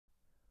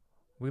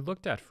We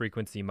looked at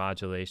frequency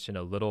modulation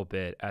a little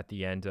bit at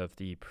the end of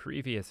the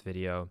previous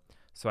video,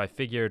 so I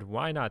figured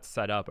why not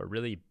set up a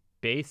really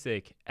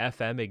basic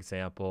FM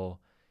example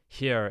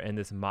here in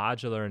this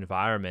modular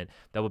environment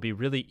that will be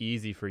really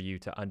easy for you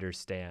to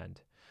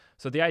understand.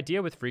 So the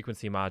idea with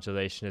frequency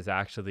modulation is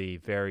actually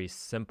very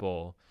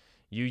simple.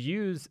 You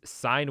use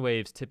sine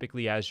waves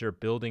typically as your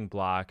building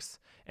blocks,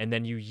 and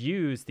then you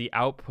use the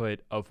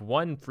output of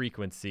one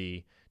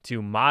frequency to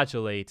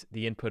modulate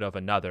the input of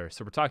another.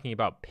 So we're talking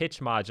about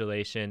pitch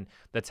modulation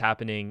that's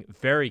happening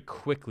very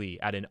quickly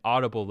at an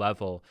audible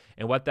level.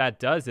 And what that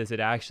does is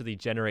it actually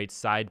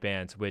generates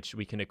sidebands, which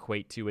we can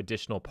equate to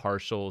additional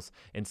partials,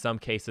 in some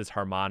cases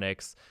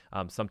harmonics.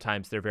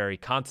 Sometimes they're very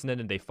consonant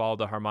and they follow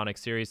the harmonic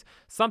series.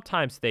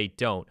 Sometimes they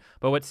don't.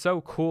 But what's so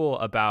cool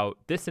about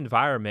this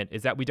environment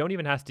is that we don't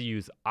even have to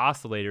use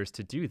oscillators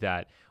to do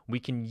that. We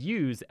can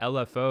use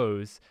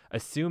LFOs,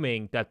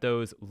 assuming that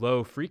those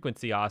low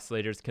frequency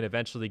oscillators can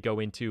eventually go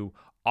into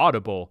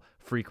audible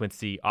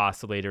frequency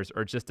oscillators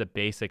or just a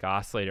basic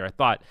oscillator. I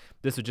thought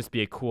this would just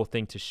be a cool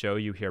thing to show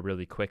you here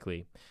really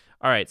quickly.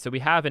 All right, so we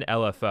have an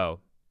LFO.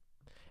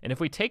 And if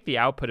we take the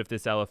output of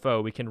this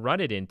LFO, we can run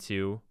it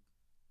into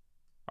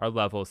our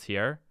levels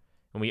here.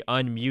 When we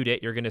unmute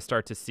it, you're going to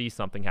start to see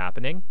something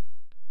happening,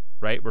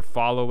 right? We're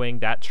following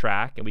that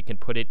track, and we can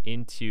put it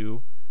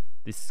into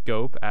the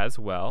scope as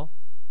well.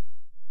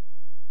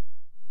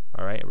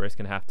 All right, we're just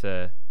going to have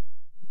to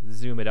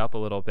zoom it up a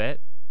little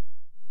bit.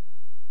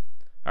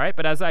 All right,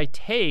 but as I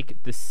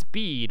take the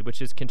speed,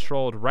 which is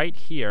controlled right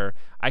here,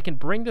 I can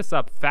bring this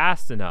up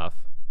fast enough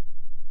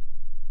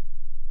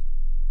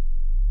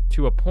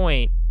to a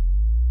point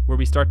where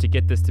we start to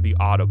get this to be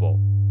audible.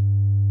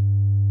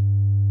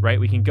 Right,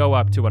 we can go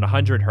up to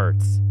 100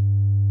 hertz.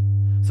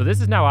 So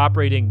this is now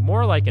operating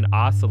more like an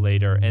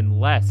oscillator and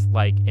less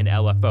like an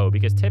LFO,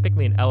 because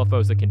typically an LFO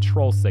is a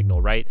control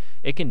signal, right?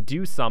 It can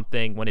do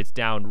something when it's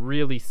down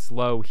really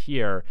slow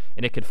here,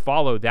 and it could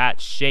follow that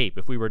shape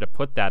if we were to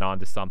put that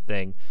onto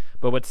something.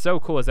 But what's so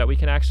cool is that we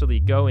can actually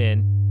go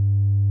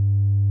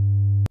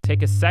in,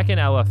 take a second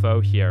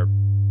LFO here,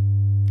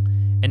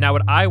 and now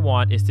what I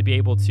want is to be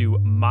able to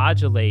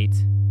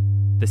modulate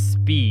the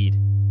speed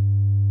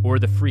or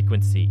the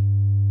frequency.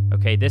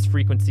 Okay, this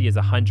frequency is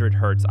 100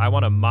 hertz. I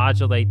want to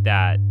modulate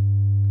that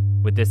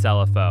with this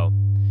LFO.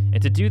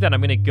 And to do that, I'm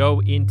going to go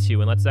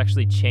into, and let's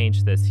actually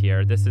change this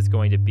here. This is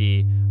going to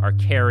be our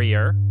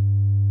carrier,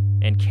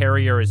 and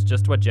carrier is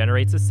just what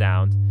generates the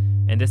sound,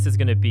 and this is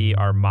going to be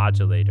our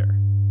modulator.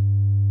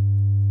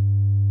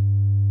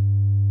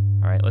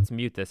 All right, let's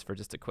mute this for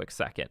just a quick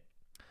second.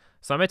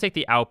 So I'm going to take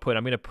the output,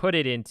 I'm going to put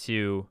it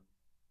into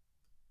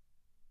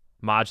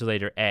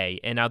modulator A.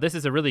 And now this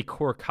is a really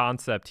core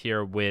concept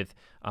here with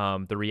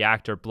the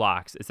Reaktor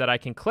blocks, is that I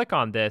can click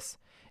on this,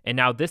 and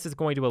now this is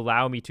going to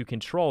allow me to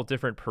control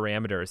different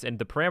parameters. And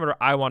the parameter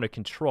I want to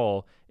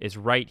control is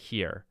right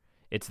here.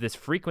 It's this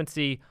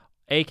frequency,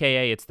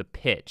 aka it's the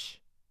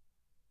pitch.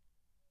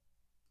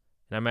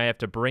 And I might have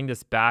to bring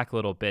this back a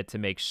little bit to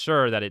make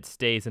sure that it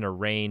stays in a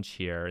range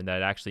here and that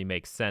it actually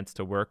makes sense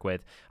to work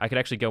with. I could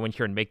actually go in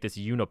here and make this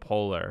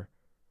unipolar,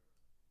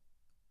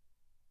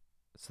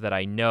 so that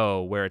I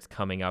know where it's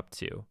coming up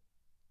to.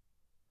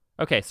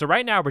 Okay, so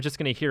right now we're just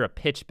going to hear a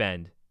pitch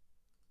bend.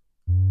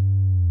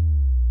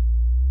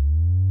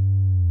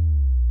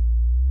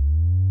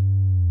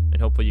 And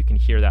hopefully you can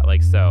hear that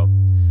like so.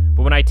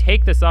 But when I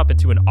take this up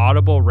into an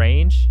audible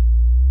range,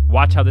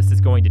 watch how this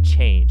is going to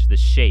change the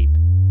shape.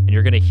 And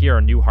you're going to hear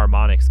our new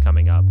harmonics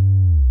coming up.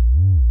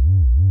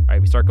 All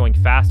right, we start going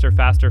faster,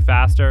 faster,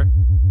 faster,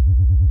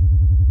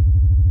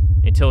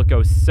 until it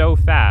goes so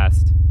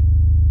fast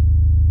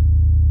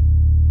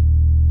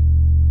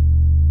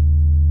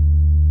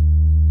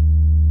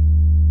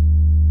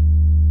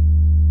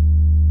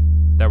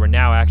that we're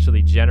now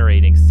actually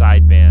generating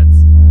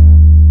sidebands.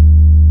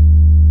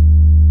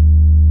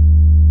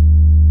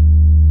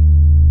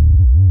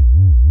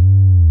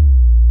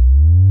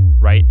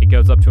 Right? It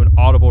goes up to an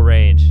audible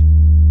range.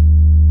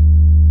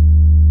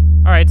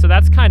 All right, so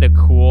that's kind of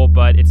cool,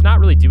 but it's not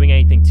really doing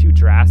anything too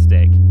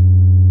drastic.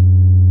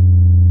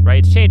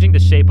 Right? It's changing the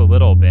shape a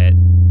little bit,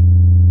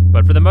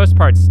 but for the most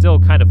part, still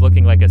kind of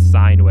looking like a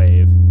sine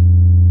wave.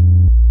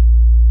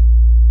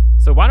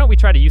 So why don't we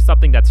try to use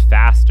something that's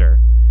faster?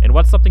 And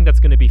what's something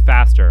that's going to be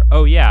faster?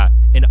 Oh yeah,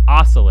 an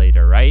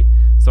oscillator, right?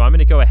 So I'm going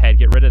to go ahead,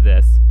 get rid of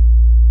this.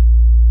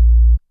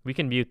 We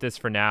can mute this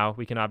for now.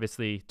 We can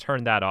obviously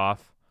turn that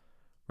off.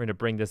 We're going to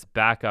bring this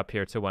back up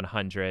here to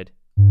 100.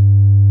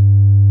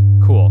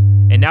 Cool.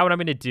 And now what I'm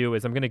going to do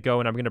is I'm going to go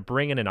and I'm going to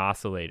bring in an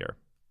oscillator.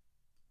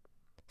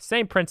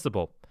 Same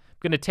principle. I'm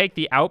going to take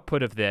the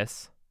output of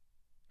this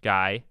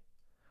guy,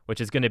 which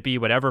is going to be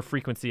whatever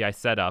frequency I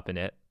set up in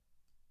it.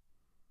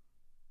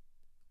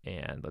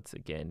 And let's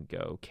again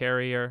go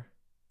carrier.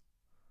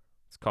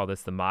 Let's call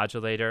this the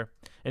modulator.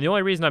 And the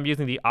only reason I'm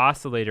using the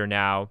oscillator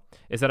now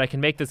is that I can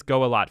make this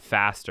go a lot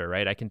faster,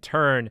 right? I can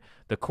turn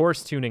the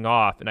coarse tuning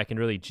off and I can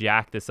really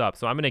jack this up.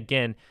 So I'm going to,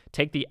 again,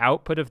 take the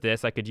output of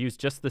this. I could use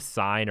just the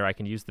sine, or I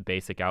can use the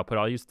basic output.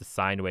 I'll use the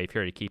sine wave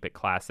here to keep it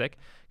classic.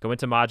 Go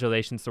into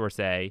modulation source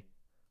A.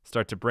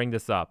 start to bring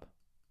this up.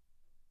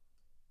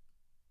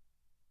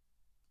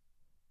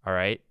 All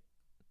right.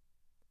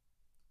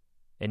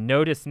 And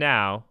notice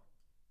now,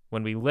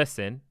 when we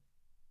listen,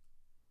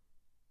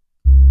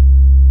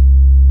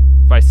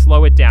 if I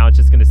slow it down, it's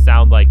just going to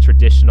sound like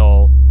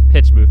traditional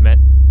pitch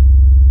movement.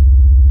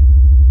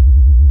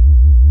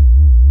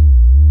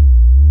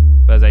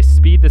 But as I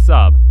speed this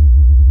up,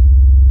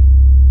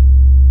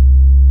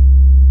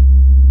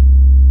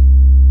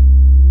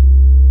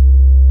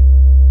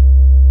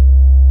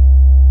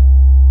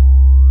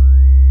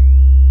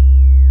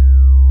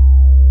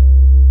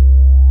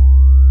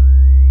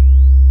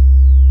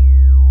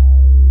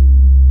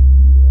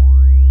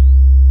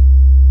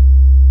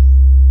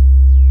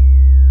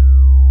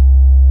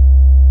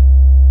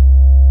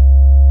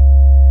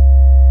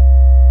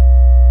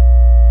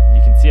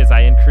 as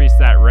I increase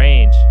that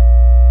range.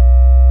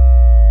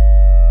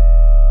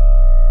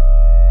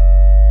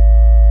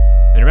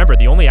 And remember,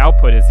 the only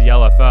output is the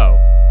LFO,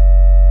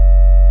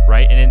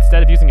 right? And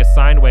instead of using a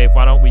sine wave,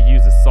 why don't we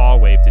use a saw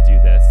wave to do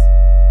this?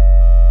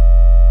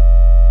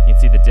 You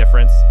can see the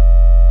difference.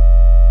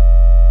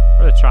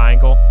 Or the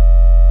triangle.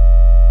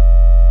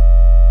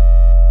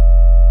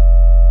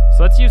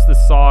 So let's use the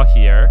saw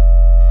here.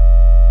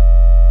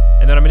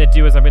 And then what I'm going to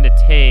do is I'm going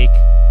to take,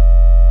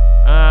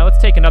 let's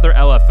take another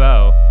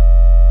LFO.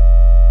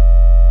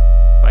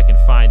 If I can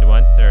find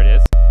one. There it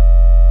is.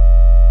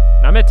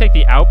 Now I'm going to take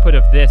the output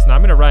of this and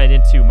I'm going to run it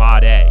into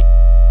mod A.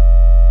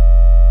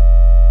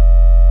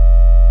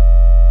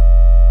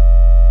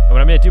 And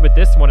what I'm going to do with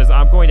this one is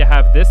I'm going to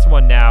have this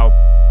one now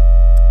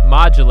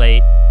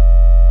modulate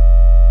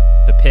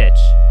the pitch.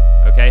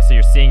 Okay, so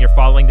you're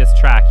following this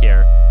track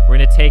here. We're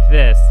going to take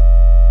this.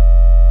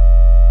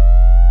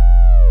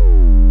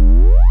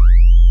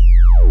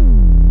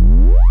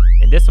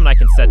 And this one I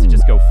can set to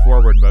just go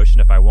forward motion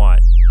if I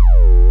want.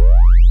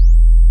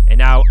 And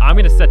now I'm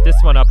going to set this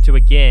one up to,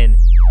 again,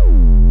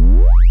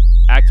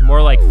 act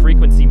more like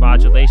frequency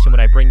modulation when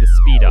I bring the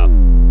speed up. I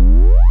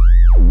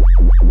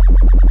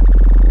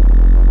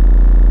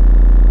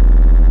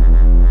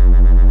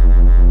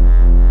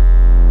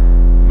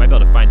might be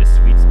able to find a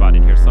sweet spot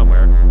in here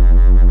somewhere.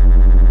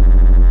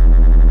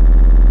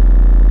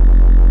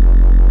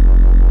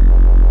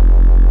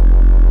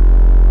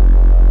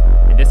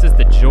 And this is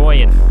the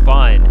joy and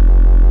fun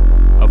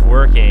of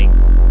working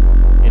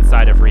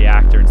inside of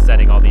Reaktor and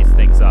setting all these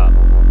things up.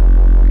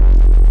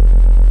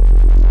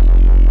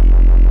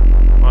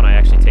 Why don't I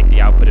actually take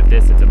the output of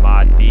this into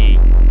mod B?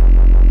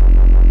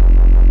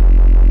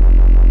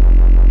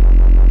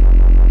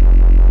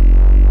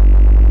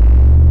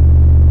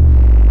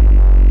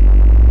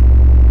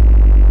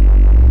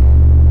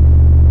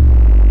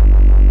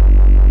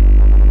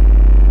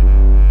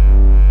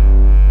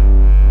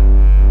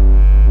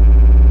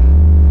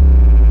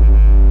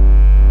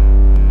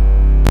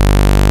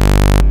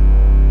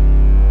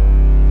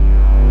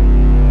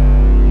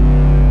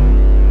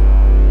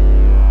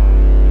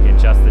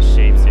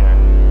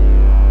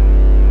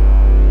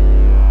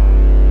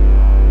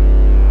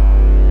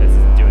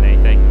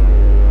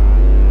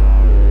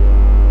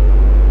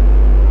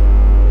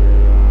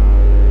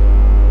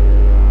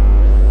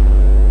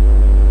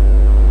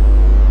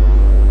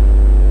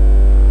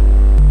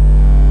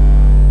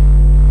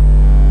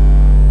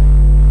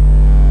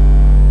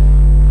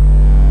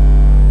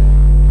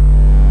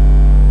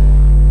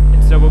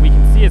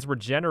 We're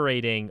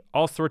generating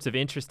all sorts of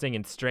interesting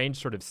and strange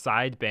sort of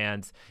side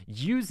bands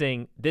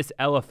using this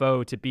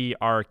LFO to be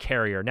our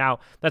carrier. Now,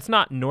 that's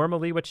not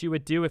normally what you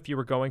would do if you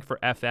were going for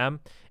FM.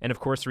 And of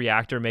course,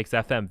 Reaktor makes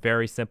FM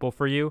very simple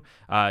for you.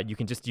 You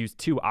can just use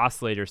 2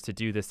 oscillators to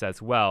do this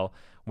as well,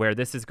 where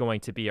this is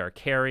going to be our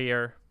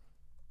carrier.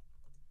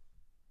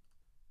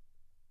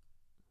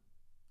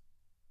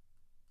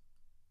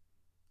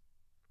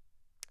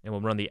 And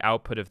we'll run the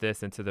output of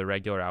this into the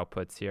regular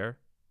outputs here.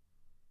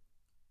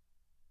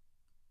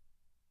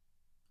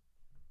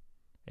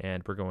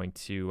 And we're going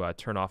to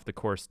turn off the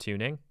coarse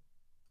tuning.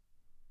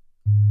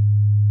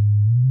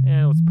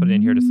 And let's put it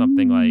in here to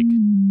something like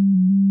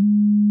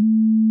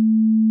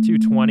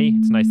 220.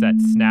 It's nice that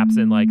it snaps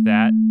in like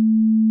that.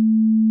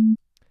 And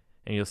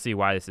you'll see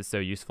why this is so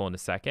useful in a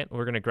second.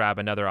 We're going to grab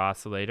another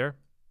oscillator.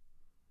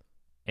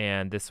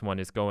 And this one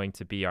is going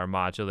to be our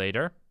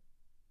modulator.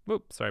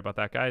 Whoop, sorry about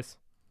that, guys.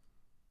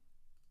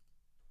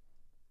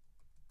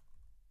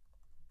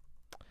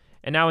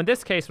 And now in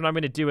this case, what I'm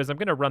going to do is I'm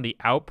going to run the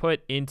output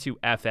into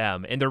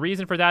FM. And the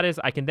reason for that is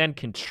I can then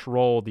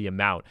control the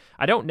amount.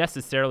 I don't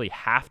necessarily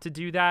have to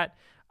do that,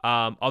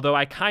 although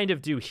I kind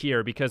of do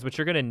here, because what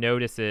you're going to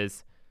notice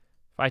is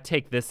if I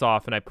take this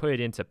off and I put it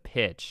into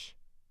pitch,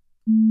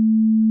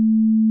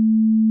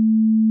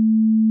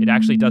 it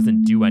actually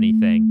doesn't do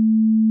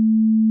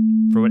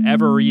anything. For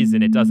whatever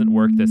reason, it doesn't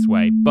work this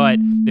way. But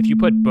if you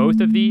put both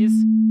of these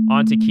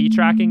onto key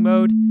tracking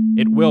mode,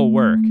 it will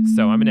work.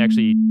 So I'm going to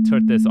actually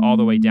put this all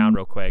the way down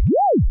real quick.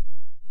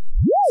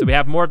 So we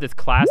have more of this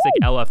classic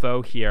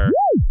LFO here,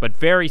 but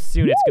very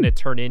soon it's going to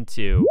turn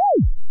into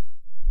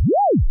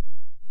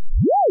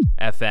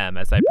FM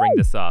as I bring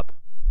this up.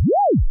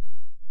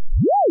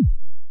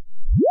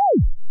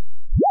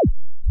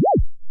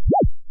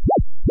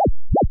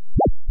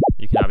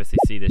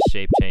 see this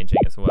shape changing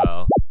as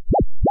well.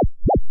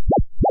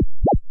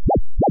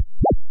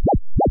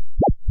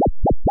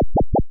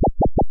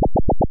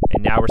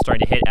 And now we're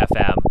starting to hit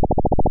FM.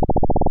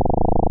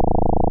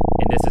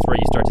 And this is where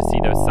you start to see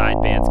those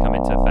side bands come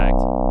into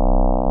effect.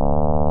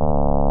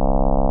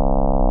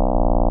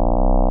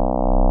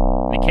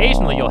 And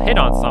occasionally you'll hit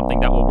on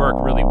something that will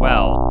work really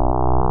well.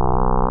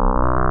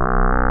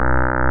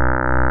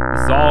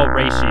 Zal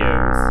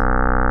ratios.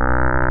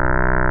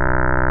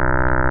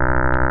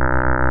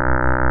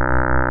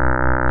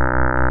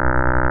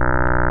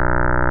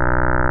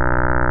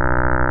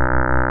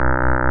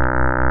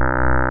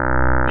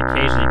 And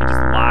occasionally you can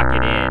just lock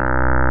it in.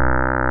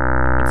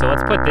 And so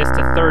let's put this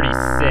to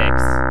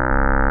 36.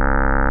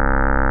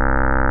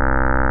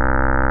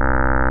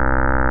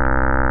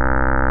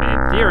 And in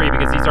theory,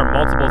 because these are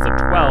multiples of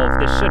 12,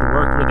 this should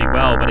work really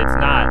well, but it's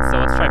not. So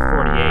let's try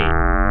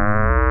 48.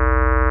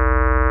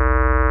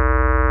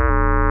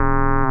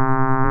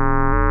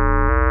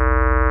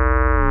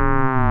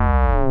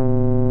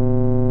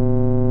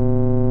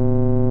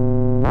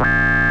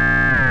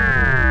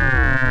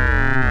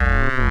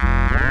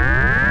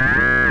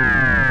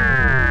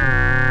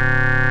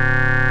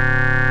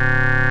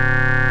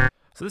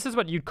 So this is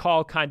what you'd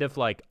call kind of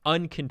like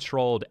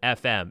uncontrolled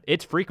FM.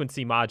 It's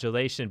frequency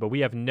modulation, but we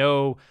have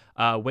no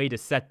way to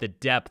set the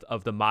depth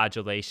of the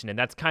modulation, and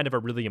that's kind of a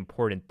really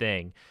important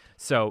thing.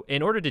 So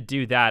in order to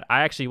do that,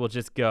 I actually will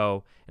just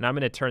go, and I'm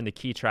going to turn the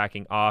key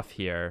tracking off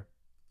here.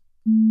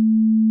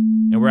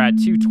 And we're at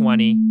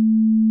 220.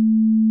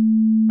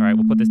 All right,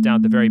 we'll put this down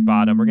at the very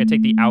bottom. We're going to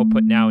take the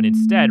output now and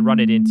instead run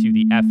it into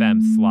the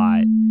FM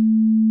slot.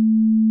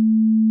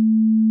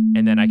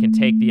 And then I can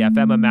take the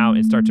FM amount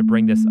and start to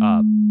bring this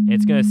up. And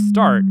it's going to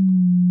start.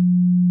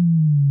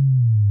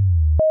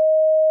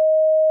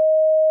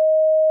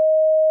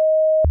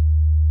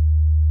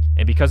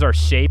 And because our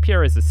shape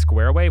here is a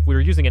square wave, we're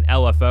using an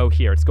LFO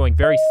here. It's going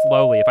very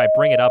slowly. If I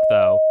bring it up,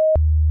 though,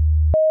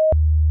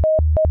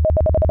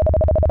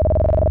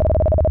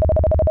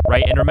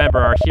 right? And remember,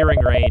 our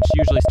hearing range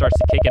usually starts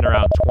to kick in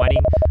around 20,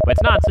 but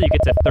it's not until you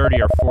get to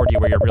 30 or 40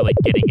 where you're really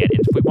getting it. And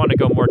if we want to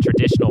go more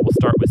traditional, we'll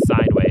start with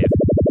sine wave.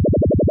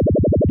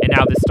 And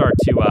now this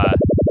starts to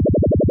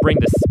bring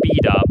the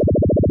speed up.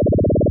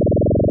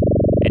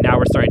 And now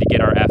we're starting to get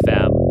our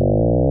FM.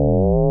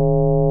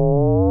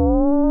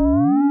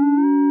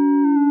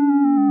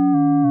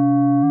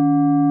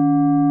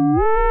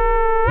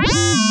 It's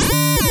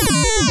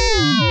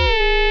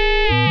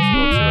a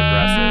little too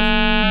aggressive.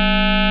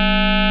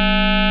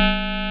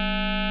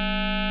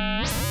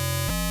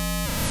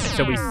 And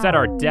so we set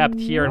our depth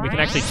here, and we can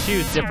actually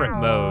choose different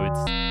modes.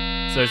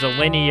 So there's a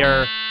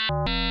linear.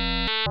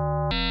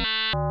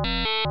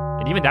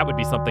 And even that would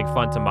be something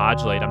fun to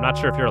modulate. I'm not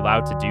sure if you're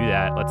allowed to do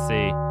that. Let's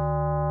see.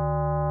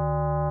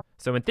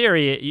 So in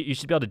theory, you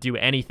should be able to do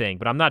anything,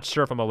 but I'm not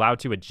sure if I'm allowed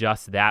to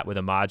adjust that with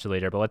a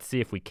modulator, but let's see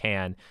if we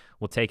can.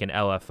 We'll take an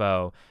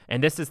LFO.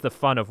 And this is the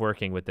fun of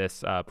working with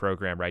this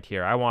program right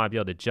here. I want to be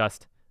able to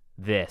adjust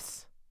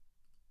this.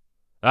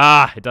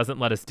 It doesn't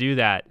let us do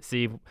that.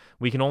 See,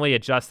 we can only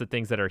adjust the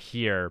things that are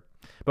here,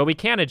 but we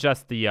can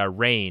adjust the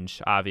range,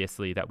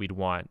 obviously, that we'd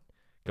want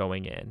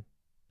going in.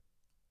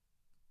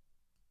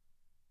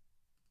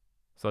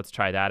 So let's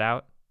try that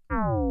out.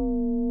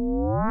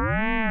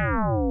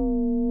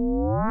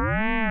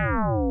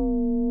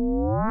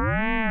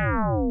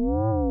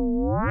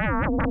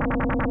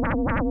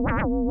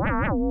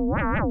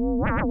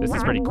 This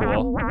is pretty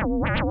cool.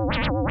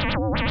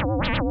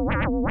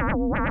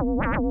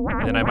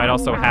 And then I might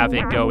also have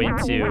it go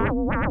into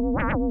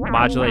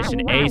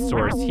modulation A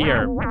source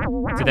here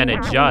to then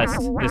adjust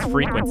this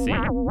frequency.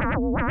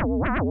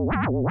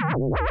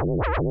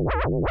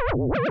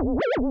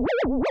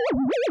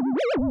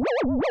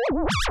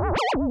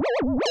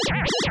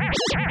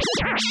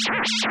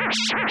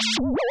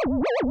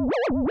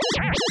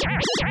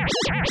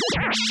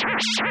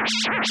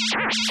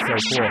 So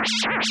cool.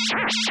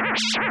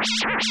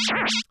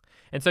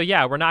 And so,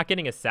 yeah, we're not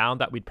getting a sound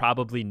that we'd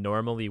probably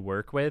normally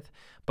work with,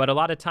 but a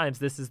lot of times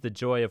this is the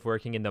joy of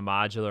working in the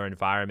modular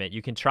environment.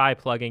 You can try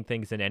plugging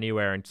things in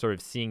anywhere and sort of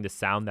seeing the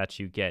sound that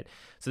you get.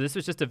 So this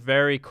was just a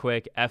very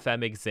quick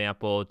FM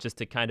example just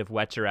to kind of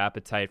whet your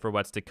appetite for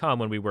what's to come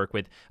when we work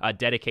with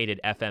dedicated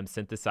FM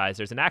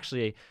synthesizers. And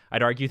actually,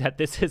 I'd argue that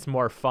this is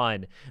more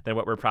fun than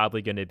what we're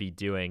probably going to be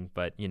doing,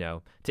 but, you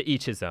know, to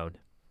each his own.